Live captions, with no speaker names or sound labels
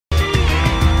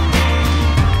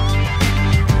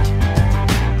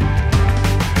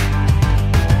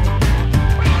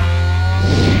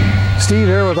Steve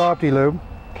here with Opti-Lube.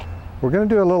 We're going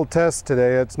to do a little test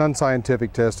today. It's an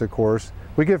unscientific test, of course.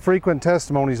 We get frequent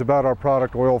testimonies about our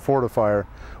product, Oil Fortifier.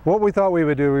 What we thought we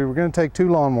would do, we were going to take two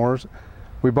lawnmowers.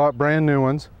 We bought brand new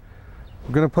ones.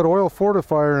 We're going to put Oil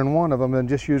Fortifier in one of them and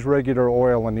just use regular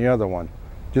oil in the other one.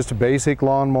 Just a basic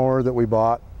lawnmower that we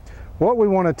bought. What we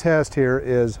want to test here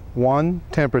is, one,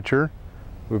 temperature.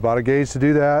 We bought a gauge to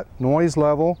do that. Noise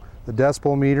level, the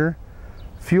decibel meter.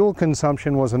 Fuel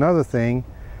consumption was another thing.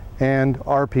 And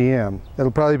RPM.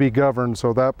 It'll probably be governed,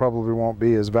 so that probably won't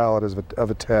be as valid as of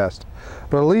a test.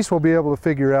 But at least we'll be able to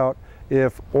figure out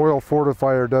if Oil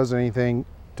Fortifier does anything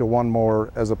to one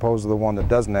mower as opposed to the one that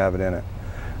doesn't have it in it.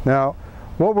 Now,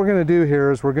 what we're going to do here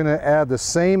is we're going to add the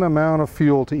same amount of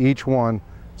fuel to each one,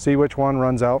 see which one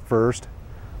runs out first.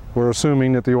 We're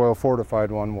assuming that the oil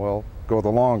fortified one will go the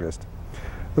longest.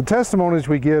 The testimonies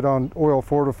we get on Oil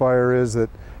Fortifier is that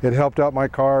it helped out my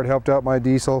car, it helped out my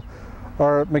diesel.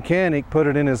 Our mechanic put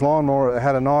it in his lawnmower, it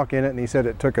had a knock in it, and he said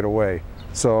it took it away.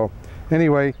 So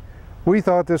anyway, we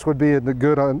thought this would be a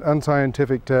good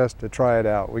unscientific test to try it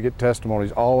out. We get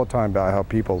testimonies all the time about how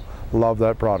people love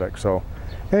that product. So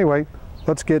anyway,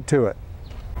 let's get to it.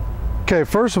 Okay,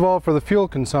 first of all, for the fuel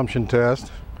consumption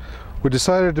test, we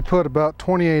decided to put about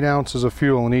 28 ounces of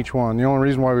fuel in each one. The only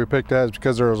reason why we picked that is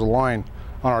because there was a line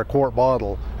on our quart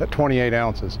bottle at 28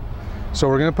 ounces. So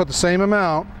we're going to put the same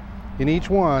amount in each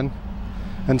one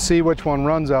and see which one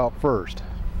runs out first.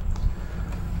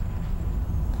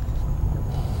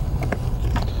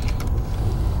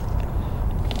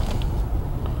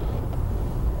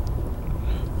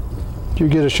 Do you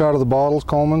get a shot of the bottles,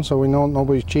 Coleman, so we know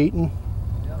nobody's cheating?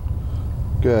 Yep.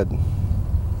 Good.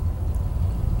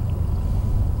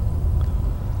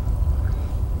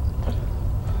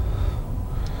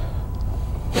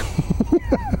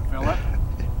 Fill it.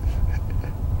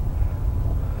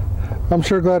 I'm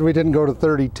sure glad we didn't go to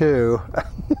 32.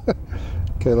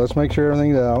 Okay, let's make sure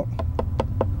everything's out.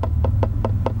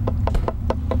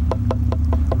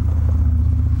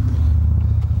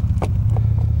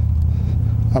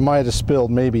 I might have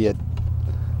spilled maybe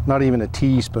not even a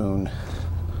teaspoon.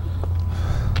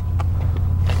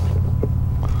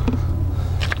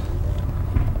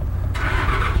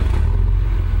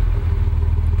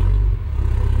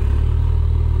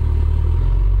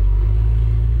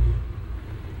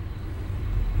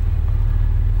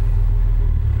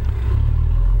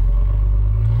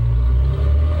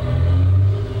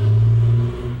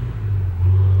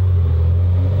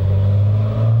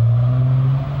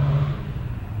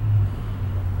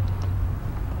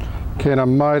 Okay,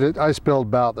 and I spilled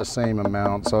about the same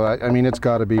amount, so I mean it's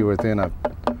got to be within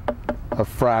a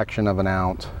fraction of an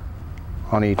ounce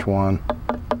on each one.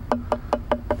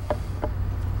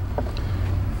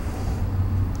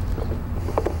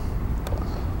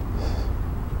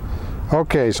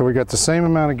 Okay, so we got the same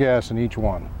amount of gas in each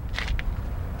one.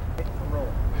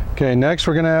 Okay, next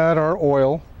we're going to add our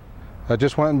oil. I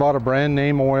just went and bought a brand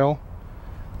name oil,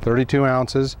 32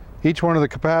 ounces. Each one of the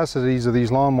capacities of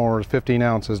these lawnmowers is 15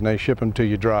 ounces, and they ship them to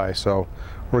you dry. So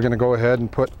we're going to go ahead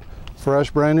and put fresh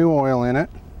brand new oil in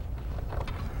it.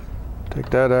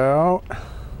 Take that out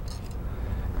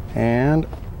and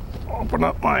open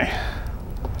up my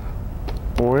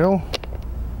oil.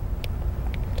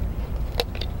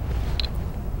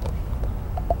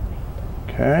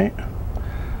 Okay,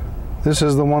 this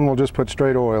is the one we'll just put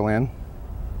straight oil in.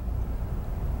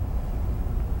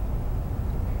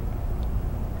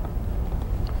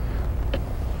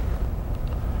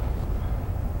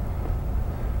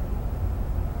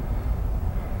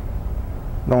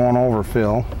 Don't want to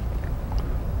overfill.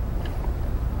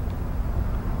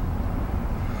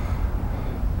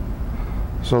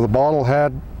 So the bottle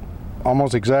had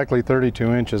almost exactly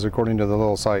 32 inches according to the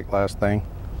little sight glass thing.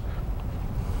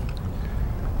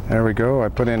 There we go. I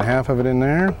put in half of it in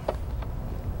there.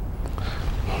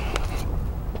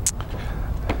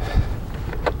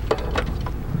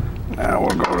 Now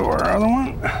we'll go to our other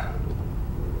one.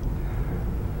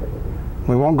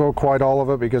 We won't go quite all of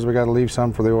it because we got to leave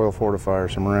some for the Oil Fortifier,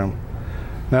 some room.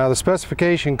 Now the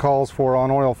specification calls for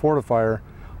on Oil Fortifier,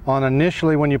 on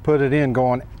initially when you put it in, go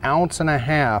 1.5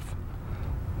 ounces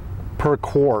per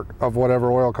quart of whatever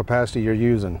oil capacity you're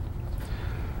using.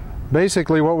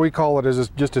 Basically what we call it is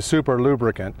just a super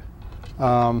lubricant.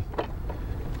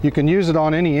 You can use it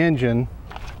on any engine,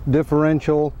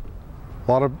 differential.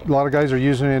 A lot of guys are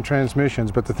using it in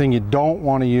transmissions, but the thing you don't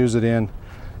want to use it in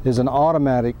is an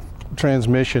automatic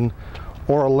transmission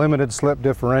or a limited slip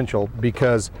differential,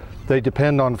 because they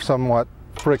depend on somewhat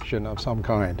friction of some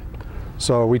kind.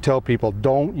 So we tell people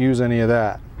don't use any of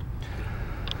that.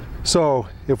 So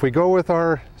if we go with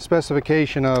our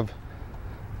specification of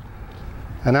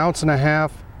 1.5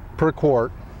 ounces per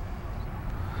quart.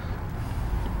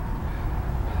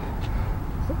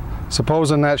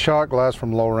 Supposing that shot glass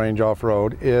from low range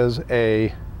off-road is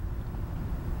a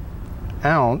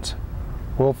ounce,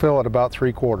 we'll fill it about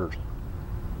 3/4.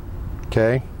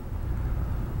 Okay.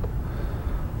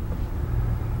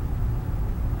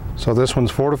 So this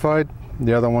one's fortified,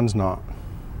 the other one's not.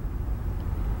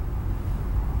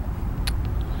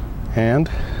 And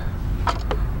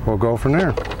we'll go from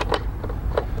there.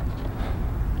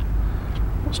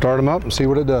 Start them up and see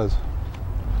what it does.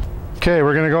 Okay,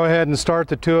 we're going to go ahead and start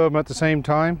the two of them at the same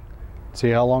time, see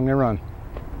how long they run.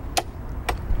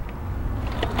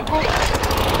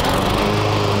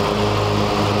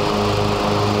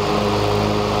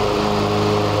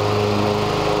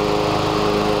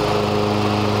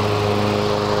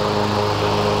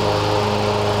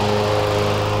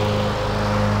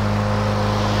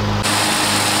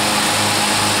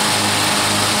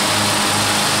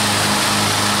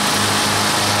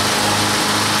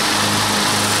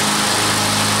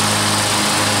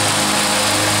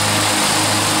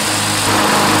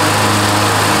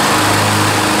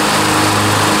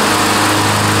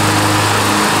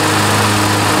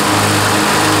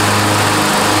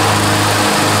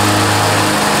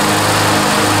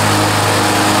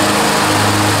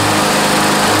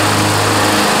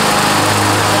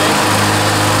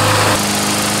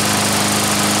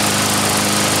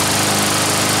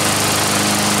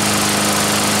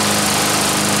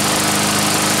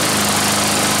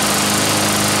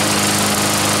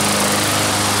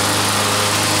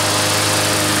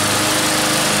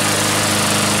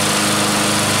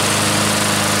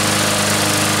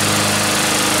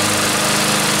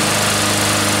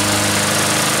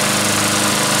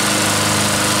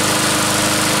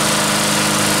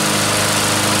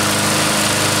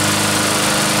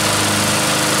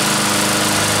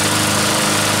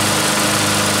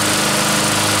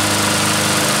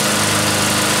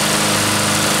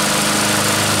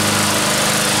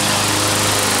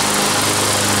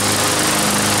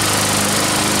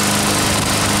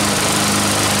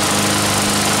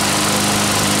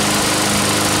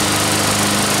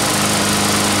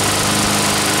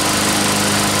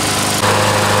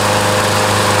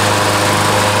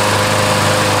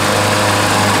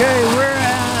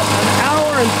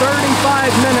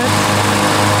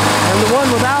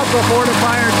 The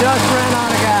fortifier just ran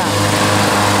out of gas.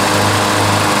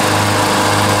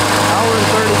 Hour and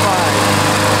 35.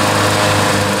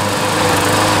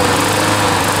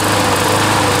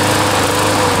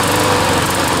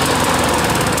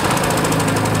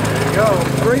 There you go.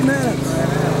 3 minutes.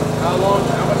 How long?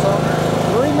 How much longer?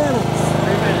 3 minutes.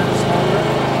 3 minutes longer.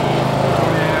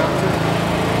 28 ounces.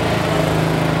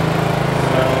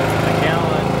 So it's a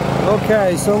gallon. Okay,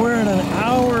 so we're in an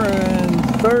hour and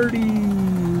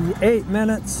 38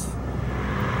 minutes.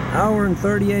 Hour and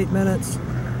 38 minutes.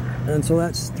 And so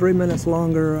that's 3 minutes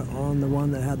longer on the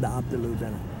one that had the Opti-Lube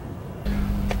in it.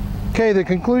 Okay, the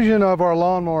conclusion of our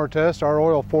lawnmower test, our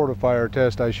oil fortifier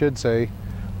test I should say,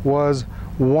 was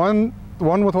one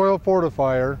with oil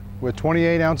fortifier with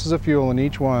 28 ounces of fuel in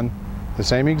each one, the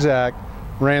same exact,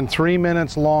 ran 3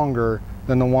 minutes longer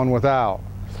than the one without.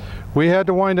 We had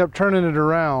to wind up turning it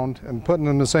around and putting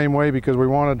them the same way because we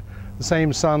wanted the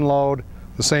same sun load,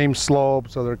 the same slope,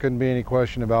 so there couldn't be any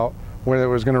question about whether it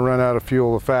was going to run out of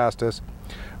fuel the fastest.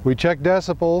 We checked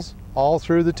decibels all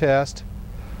through the test.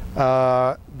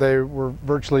 They were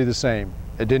virtually the same.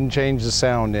 It didn't change the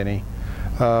sound any,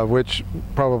 which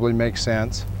probably makes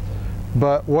sense.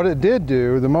 But what it did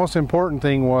do, the most important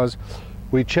thing was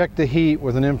we checked the heat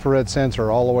with an infrared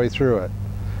sensor all the way through it.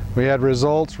 We had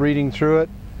results reading through it,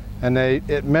 and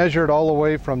it measured all the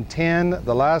way from 10,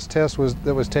 the last test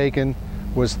that was taken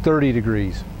was 30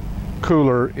 degrees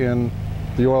cooler in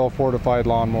the oil fortified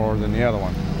lawnmower than the other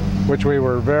one, which we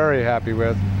were very happy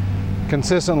with.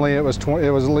 Consistently it was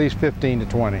at least 15 to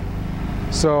 20.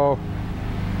 So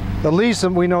at least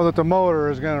we know that the motor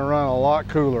is going to run a lot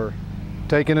cooler,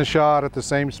 taking a shot at the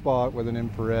same spot with an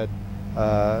infrared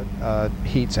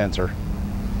heat sensor.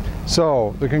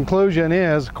 So the conclusion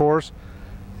is, of course,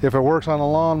 if it works on a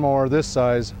lawnmower this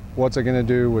size, what's it going to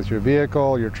do with your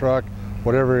vehicle, your truck,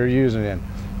 whatever you're using it in?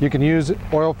 You can use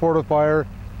oil fortifier,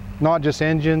 not just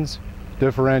engines,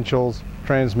 differentials,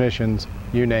 transmissions,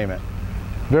 you name it.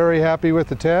 Very happy with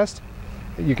the test.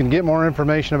 You can get more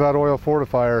information about oil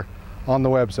fortifier on the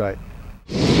website.